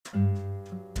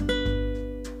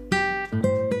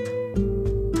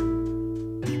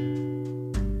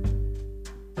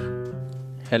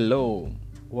Hello,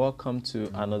 welcome to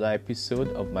another episode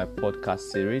of my podcast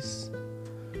series.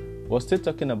 We're still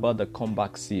talking about the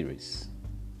comeback series.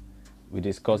 We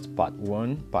discussed part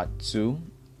 1, part 2.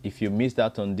 If you missed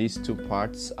out on these two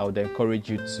parts, I would encourage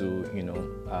you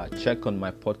to, check on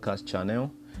my podcast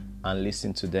channel and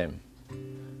listen to them.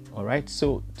 All right,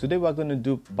 so today we're going to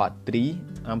do part 3,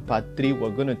 and part 3 we're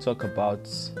going to talk about,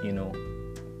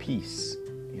 peace.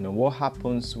 What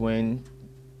happens when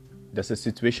there's a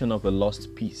situation of a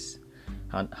lost peace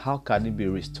and how can it be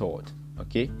restored.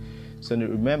 Okay, so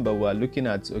remember we're looking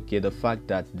at the fact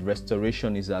that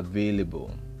restoration is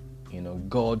available.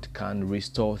 God can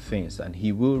restore things and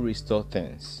he will restore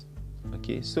things.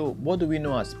 Okay, so what do we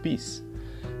know as peace?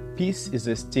 Peace is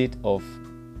a state of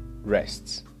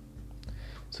rest.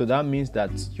 So that means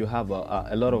that you have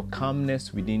a lot of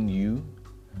calmness within you.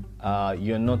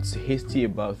 You're not hasty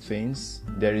about things.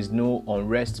 There is no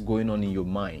unrest going on in your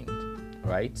mind,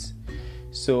 right?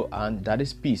 So, and that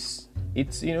is peace.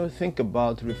 It's,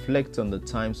 reflect on the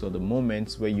times or the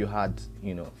moments where you had,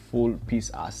 full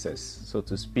peace access, so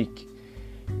to speak.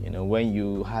 When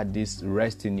you had this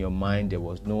rest in your mind, there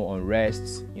was no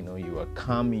unrest, you were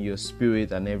calm in your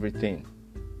spirit and everything.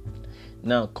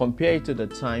 Now, compare it to the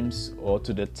times or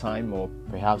to the time or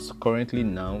perhaps currently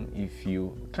now, if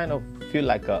you kind of feel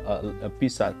like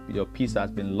your peace has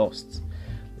been lost.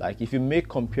 Like if you make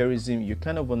comparison, you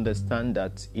kind of understand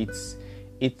that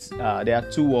there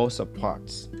are two worlds apart.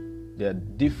 The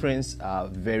difference are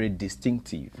very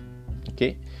distinctive.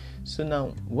 Okay, so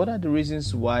now what are the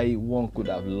reasons why one could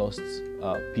have lost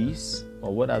peace,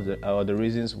 or what are the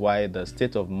reasons why the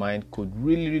state of mind could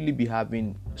really be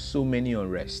having so many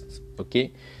unrests?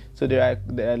 Okay, so there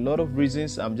are a lot of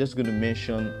reasons. I'm just going to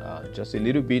mention just a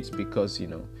little bit because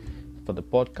for the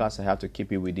podcast I have to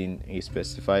keep it within a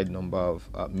specified number of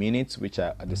minutes, which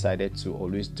I decided to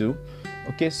always do.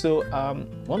 Okay, so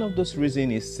one of those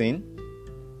reasons is sin.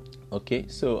 Okay,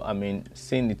 so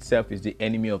sin itself is the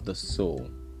enemy of the soul.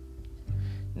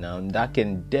 Now that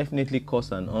can definitely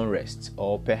cause an unrest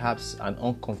or perhaps an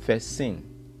unconfessed sin.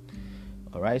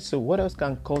 All right, so what else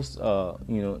can cause a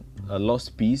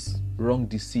lost peace? Wrong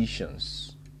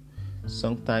decisions.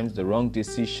 Sometimes the wrong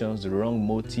decisions, the wrong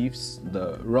motives,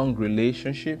 the wrong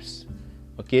relationships.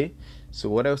 Okay, so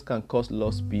what else can cause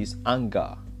lost peace?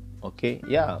 Anger. Okay,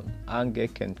 anger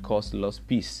can cause lost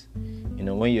peace.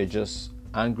 When you're just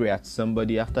angry at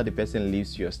somebody, after the person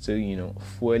leaves, you're still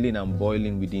fueling and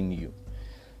boiling within you.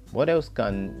 What else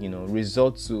can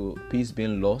result to peace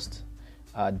being lost?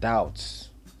 Doubts.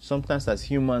 Sometimes as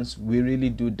humans we really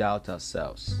do doubt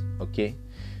ourselves. Okay,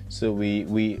 so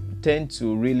we tend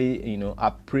to really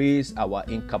appraise our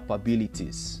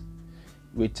incapabilities.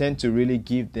 We tend to really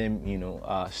give them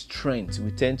strength.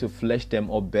 We tend to flesh them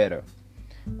up better.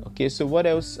 Okay, so what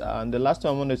else? The last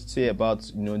one I want to say about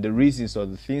the reasons or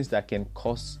the things that can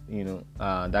cause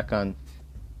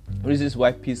reasons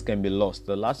why peace can be lost.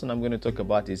 The last one I'm going to talk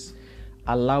about is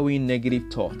allowing negative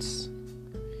thoughts.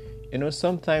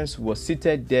 Sometimes we're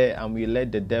seated there and we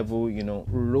let the devil,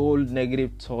 roll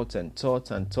negative thoughts, more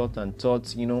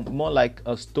like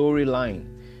a storyline.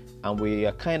 And we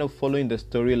are kind of following the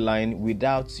storyline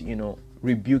without,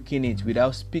 rebuking it,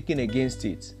 without speaking against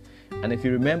it. And if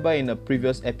you remember in a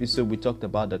previous episode, we talked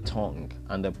about the tongue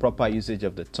and the proper usage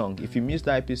of the tongue. If you missed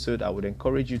that episode, I would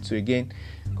encourage you to again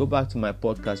go back to my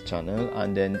podcast channel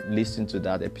and then listen to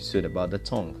that episode about the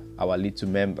tongue, our little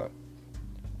member.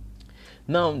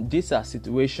 Now, these are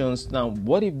situations. Now,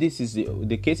 what if this is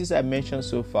the cases I mentioned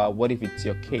so far? What if it's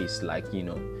your case? Like,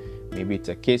 maybe it's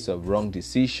a case of wrong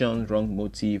decision, wrong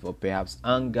motive, or perhaps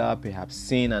anger, perhaps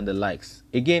sin and the likes.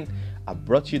 Again, I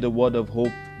brought you the word of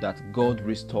hope that God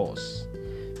restores.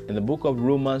 In the book of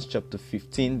Romans chapter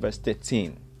 15 verse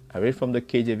 13, I read from the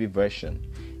KJV version.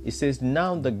 It says,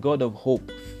 "Now the God of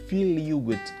hope fill you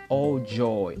with all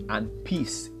joy and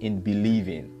peace in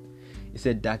believing." It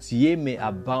said that ye may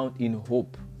abound in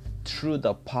hope through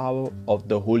the power of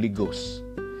the Holy Ghost.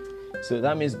 So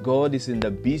that means God is in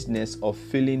the business of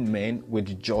filling men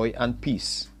with joy and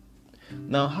peace.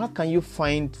 Now, how can you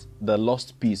find the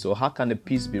lost peace, or how can the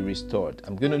peace be restored?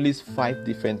 I'm going to list 5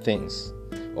 different things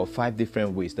or 5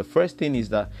 different ways. The first thing is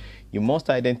that you must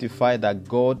identify that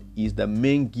God is the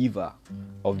main giver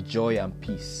of joy and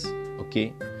peace.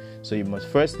 Okay, so you must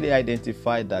firstly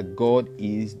identify that God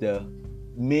is the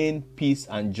main peace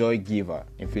and joy giver.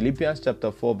 In Philippians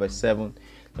chapter 4 verse 7,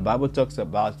 the Bible talks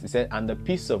about, it said, "And the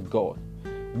peace of God,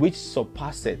 which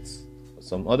surpasseth,"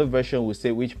 some other version will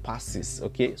say which passes,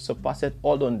 surpasseth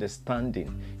all understanding.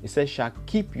 It says, "shall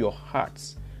keep your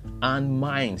hearts and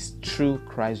minds through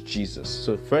Christ Jesus."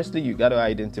 So firstly, you got to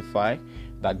identify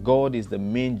that God is the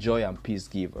main joy and peace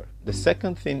giver. The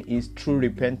second thing is true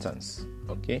repentance.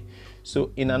 Okay,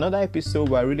 so in another episode,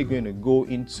 we're really going to go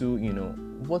into,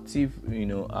 what if,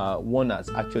 one has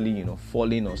actually,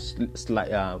 fallen or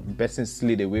person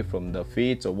slid away from the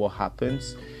faith, or what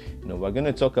happens. We're going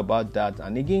to talk about that.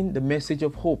 And again, the message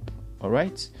of hope. All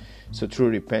right. So true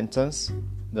repentance.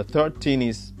 The third thing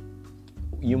is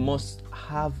you must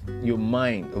have your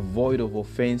mind void of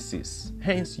offenses.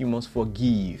 Hence, you must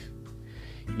forgive.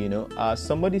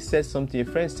 Somebody said something, a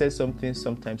friend said something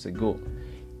sometimes ago.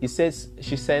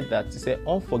 She said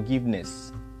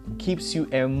unforgiveness keeps you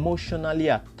emotionally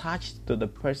attached to the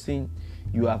person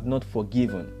you have not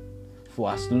forgiven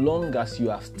for as long as you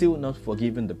have still not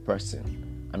forgiven the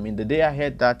person. I mean, the day I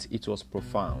heard that, it was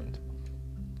profound.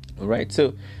 All right,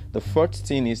 so the fourth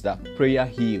thing is that prayer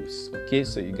heals. Okay,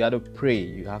 so you got to pray.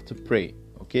 You have to pray.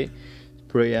 Okay,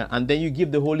 prayer, and then you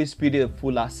give the Holy Spirit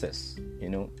full access.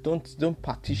 Don't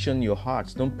partition your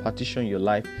heart. Don't partition your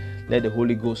life. Let the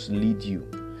Holy Ghost lead you.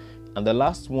 And the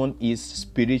last one is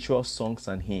spiritual songs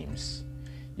and hymns.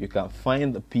 You can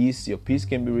find the peace. Your peace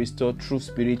can be restored through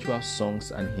spiritual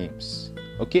songs and hymns.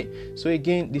 Okay, so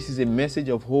again, this is a message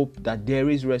of hope that there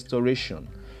is restoration.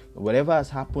 Whatever has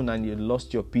happened and you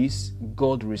lost your peace,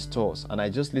 God restores. And I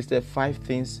just listed 5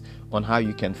 things on how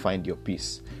you can find your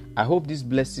peace. I hope this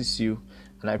blesses you,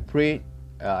 and I pray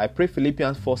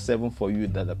Philippians 4:7 for you,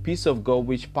 that the peace of God,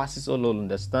 which passes all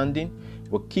understanding,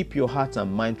 will keep your heart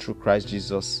and mind through Christ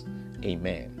Jesus.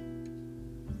 Amen.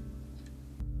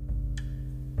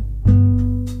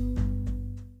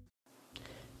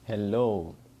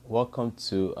 Hello, welcome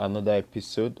to another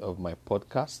episode of my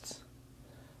podcast.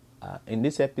 In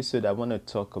this episode, I want to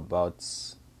talk about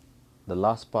the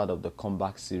last part of the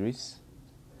comeback series.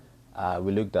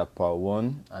 We looked at part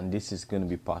 1, and this is going to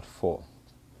be part 4.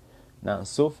 Now,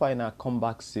 so far in our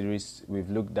comeback series, we've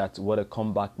looked at what a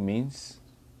comeback means.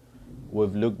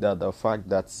 We've looked at the fact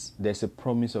that there's a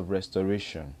promise of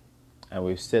restoration, and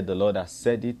we've said the Lord has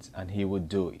said it and He will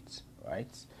do it,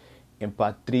 right? In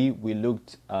part 3, we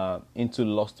looked into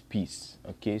lost peace.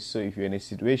 Okay, so if you're in a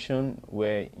situation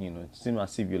where it seems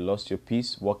as if you lost your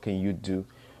peace, what can you do?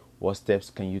 What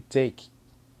steps can you take?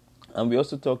 And we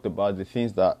also talked about the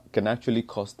things that can actually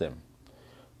cause them.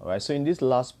 All right, so in this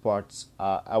last part,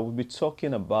 I will be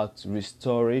talking about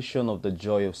restoration of the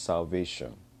joy of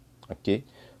salvation. Okay,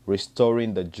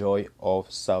 restoring the joy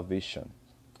of salvation.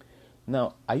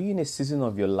 Now, are you in a season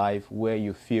of your life where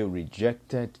you feel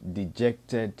rejected,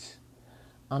 dejected,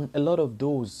 and a lot of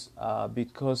those are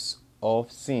because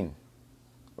of sin,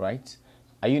 right?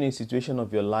 Are you in a situation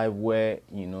of your life where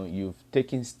you've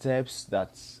taken steps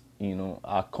that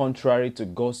are contrary to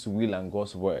God's will and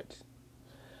God's word?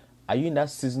 Are you in that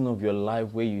season of your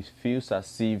life where you feel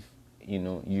as if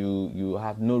you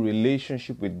have no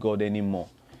relationship with God anymore?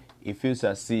 It feels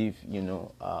as if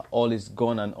all is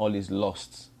gone and all is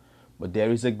lost. But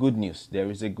there is a good news. There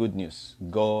is a good news.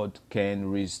 God can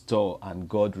restore, and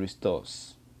God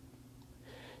restores.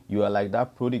 You are like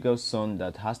that prodigal son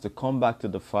that has to come back to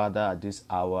the Father at this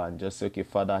hour and just say, okay,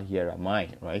 Father, here am I,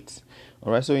 right?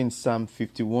 All right, so in Psalm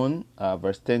 51,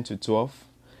 verse 10 to 12,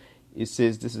 it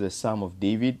says, this is a Psalm of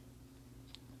David.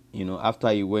 After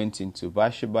he went into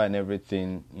Bathsheba and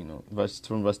everything,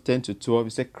 from verse 10 to 12, he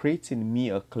said, create in me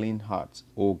a clean heart,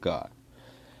 O God,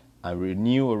 and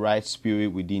renew a right spirit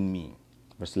within me.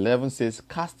 Verse 11 says,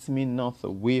 cast me not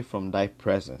away from thy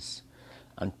presence,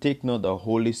 and take not the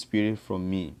Holy Spirit from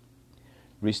me.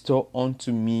 Restore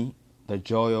unto me the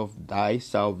joy of thy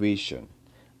salvation,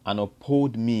 and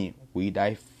uphold me with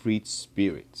thy free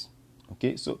spirit.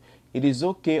 Okay, so it is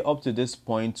okay up to this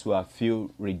point to feel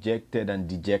rejected and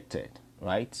dejected,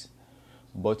 right?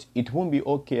 But it won't be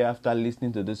okay after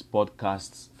listening to this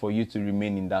podcast for you to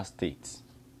remain in that state.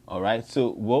 All right,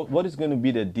 so what is going to be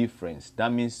the difference?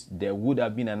 That means there would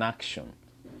have been an action.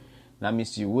 That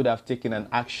means you would have taken an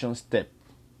action step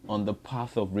on the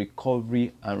path of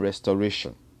recovery and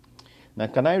restoration. Now,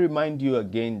 can I remind you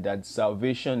again that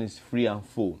salvation is free and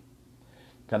full?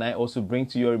 Can I also bring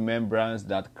to your remembrance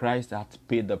that Christ had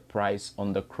paid the price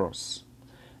on the cross?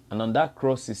 And on that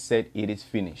cross, He said, it is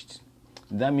finished.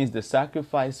 That means the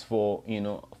sacrifice for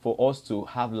us to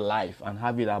have life and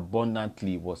have it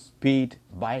abundantly was paid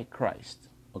by Christ.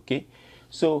 Okay?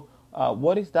 So,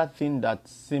 what is that thing that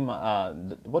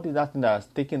has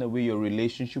taken away your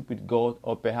relationship with God,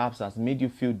 or perhaps has made you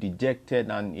feel dejected,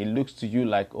 and it looks to you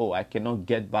like, oh, I cannot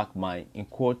get back my, in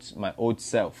quotes, my old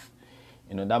self.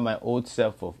 That my old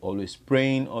self of always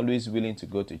praying, always willing to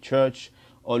go to church,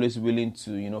 always willing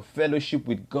to, fellowship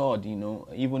with God,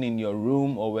 even in your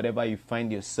room or wherever you find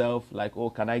yourself, like, oh,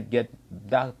 can I get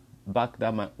that back,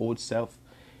 that my old self?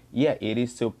 yeah, it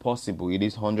is still possible. It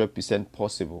is 100%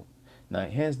 possible. Now,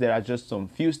 hence, there are just some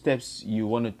few steps you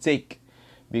want to take,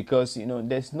 because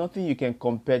there's nothing you can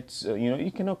compare to,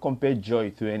 you cannot compare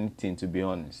joy to anything, to be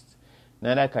honest.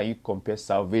 Neither can you compare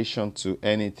salvation to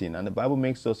anything. And the Bible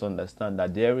makes us understand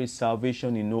that there is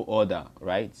salvation in no other,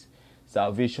 right?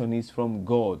 Salvation is from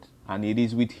God, and it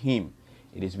is with Him.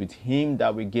 It is with Him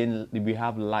that we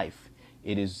have life.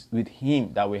 It is with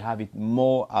Him that we have it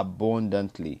more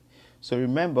abundantly. So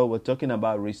remember, we're talking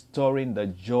about restoring the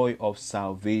joy of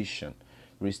salvation.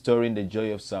 Restoring the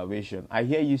joy of salvation. I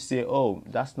hear you say, oh,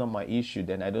 that's not my issue,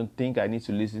 then I don't think I need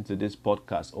to listen to this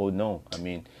podcast. Oh, no. I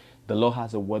mean, the Lord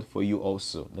has a word for you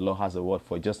also. The Lord has a word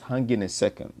for you. Just hang in a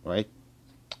second, right?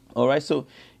 All right, so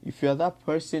if you're that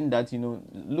person that,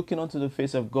 looking onto the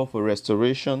face of God for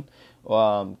restoration,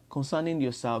 concerning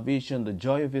your salvation, the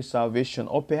joy of your salvation,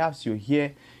 or perhaps you're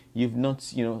here, you've not,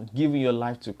 given your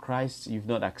life to Christ, you've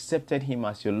not accepted Him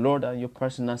as your Lord and your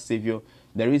personal Savior,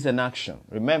 there is an action.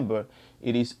 Remember,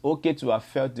 it is okay to have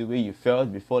felt the way you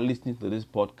felt before listening to this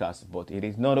podcast, but it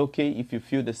is not okay if you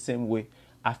feel the same way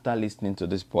after listening to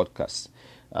this podcast.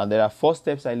 There are 4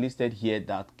 steps I listed here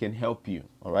that can help you.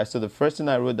 All right. So the first thing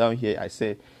I wrote down here, I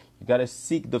said, you got to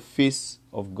seek the face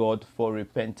of God for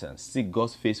repentance. Seek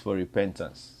God's face for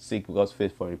repentance. Seek God's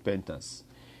face for repentance.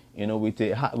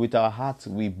 With our hearts,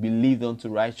 we believed unto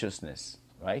righteousness,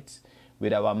 right?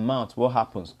 With our mouth, what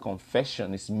happens?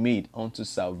 Confession is made unto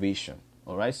salvation.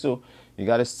 All right. So you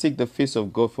got to seek the face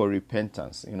of God for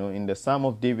repentance. In the Psalm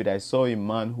of David, I saw a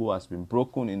man who has been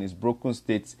broken in his broken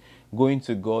state, going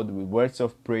to God with words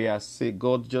of prayer, say,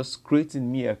 God, just create in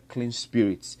me a clean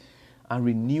spirit and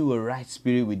renew a right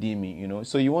spirit within me.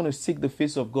 So you want to seek the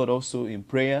face of God also in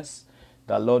prayers,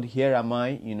 that Lord, here am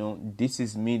I, this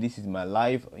is me, this is my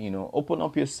life, open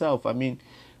up yourself. I mean,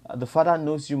 the Father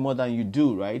knows you more than you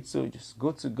do, right? So just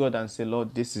go to God and say,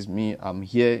 Lord, this is me, I'm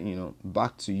here,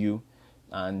 back to you.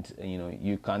 And,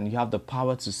 you have the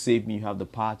power to save me. You have the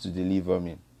power to deliver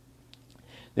me.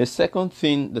 The second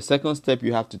step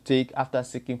you have to take after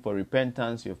seeking for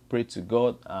repentance, you have prayed to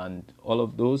God and all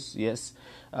of those. Yes.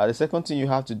 The second thing you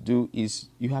have to do is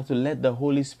you have to let the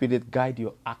Holy Spirit guide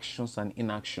your actions and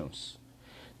inactions.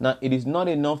 Now, it is not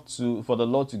enough for the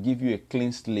Lord to give you a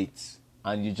clean slate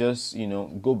and you just,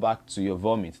 go back to your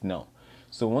vomit. No.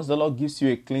 So once the Lord gives you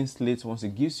a clean slate, once He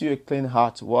gives you a clean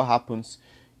heart, what happens?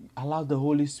 Allow the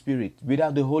Holy Spirit.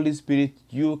 Without the Holy Spirit,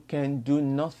 you can do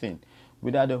nothing.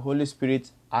 Without the Holy Spirit,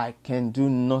 I can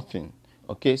do nothing.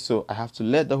 Okay, so I have to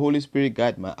let the Holy Spirit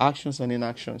guide my actions and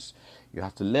inactions. You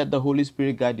have to let the Holy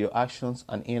Spirit guide your actions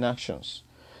and inactions.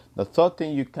 The third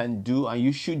thing you can do and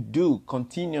you should do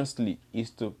continuously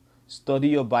is to study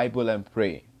your Bible and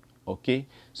pray. Okay,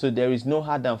 so there is no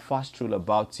hard and fast rule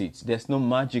about it. There's no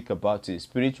magic about it.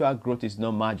 Spiritual growth is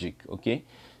not magic. Okay.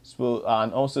 So,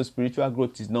 and also spiritual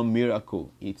growth is not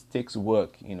miracle. It takes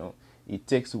work, It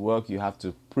takes work. You have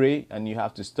to pray and you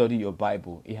have to study your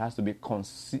Bible. It has to be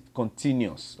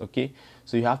continuous, okay?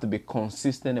 So you have to be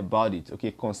consistent about it,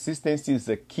 okay? Consistency is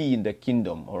the key in the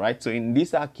kingdom, all right? So in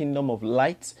this our kingdom of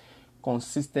light,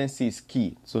 consistency is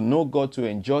key. So know God, to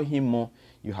enjoy Him more,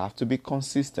 you have to be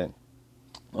consistent,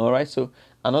 all right? So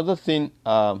another thing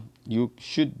you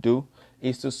should do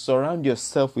is to surround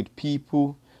yourself with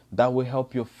people that will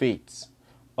help your faith.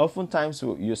 Oftentimes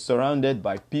you're surrounded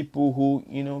by people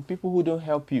who don't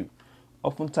help you.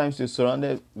 Oftentimes you're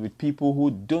surrounded with people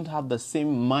who don't have the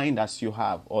same mind as you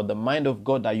have, or the mind of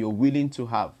God that you're willing to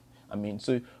have. I mean,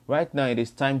 so right now it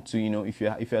is time to, if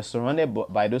you're surrounded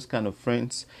by those kind of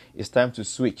friends, it's time to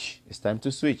switch. It's time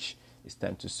to switch. It's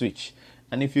time to switch.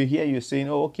 And if you're here, you're saying,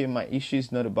 oh, okay, my issue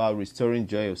is not about restoring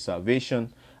joy of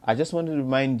salvation. I just want to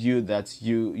remind you that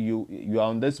you are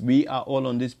on this. We are all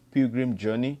on this pilgrim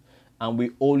journey, and we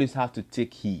always have to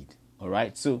take heed. All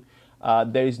right. So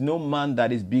there is no man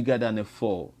that is bigger than a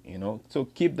fall. So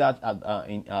keep that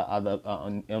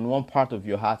on one part of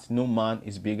your heart. No man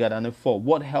is bigger than a fall.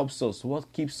 What helps us?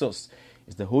 What keeps us?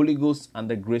 Is the Holy Ghost and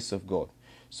the grace of God.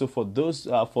 So for those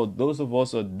of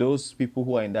us or those people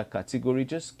who are in that category,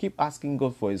 just keep asking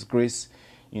God for His grace.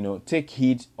 Take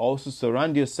heed. Also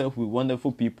surround yourself with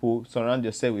wonderful people. Surround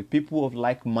yourself with people of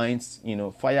like minds.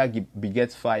 Fire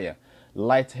begets fire.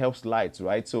 Light helps light,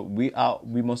 right? So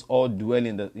we must all dwell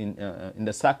in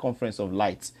the circumference of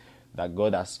light that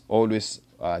God has always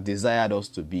desired us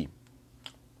to be.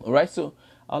 All right. So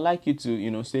I'd like you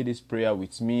to say this prayer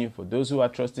with me. For those who are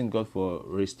trusting God for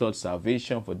restored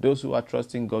salvation, for those who are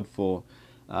trusting God for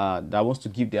that wants to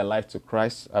give their life to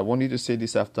Christ, I want you to say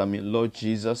this after me. Lord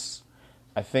Jesus,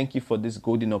 I thank you for this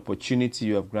golden opportunity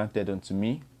you have granted unto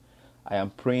me. I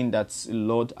am praying that,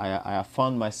 Lord, I have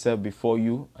found myself before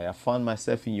you. I have found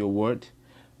myself in your word.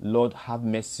 Lord, have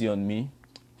mercy on me.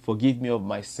 Forgive me of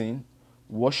my sin.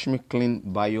 Wash me clean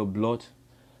by your blood.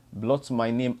 Blot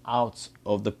my name out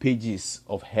of the pages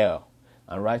of hell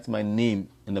and write my name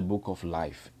in the book of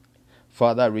life.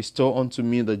 Father, restore unto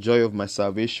me the joy of my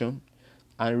salvation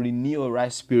and renew a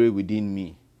right spirit within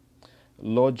me.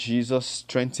 Lord Jesus,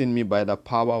 strengthen me by the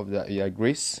power of your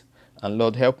grace. And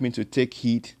Lord, help me to take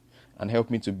heed and help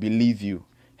me to believe you.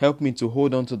 Help me to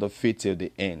hold on to the faith till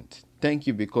the end. Thank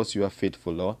you because you are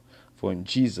faithful, Lord. For in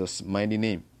Jesus' mighty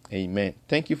name, amen.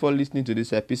 Thank you for listening to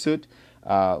this episode.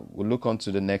 We'll look on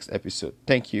to the next episode.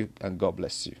 Thank you and God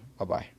bless you. Bye-bye.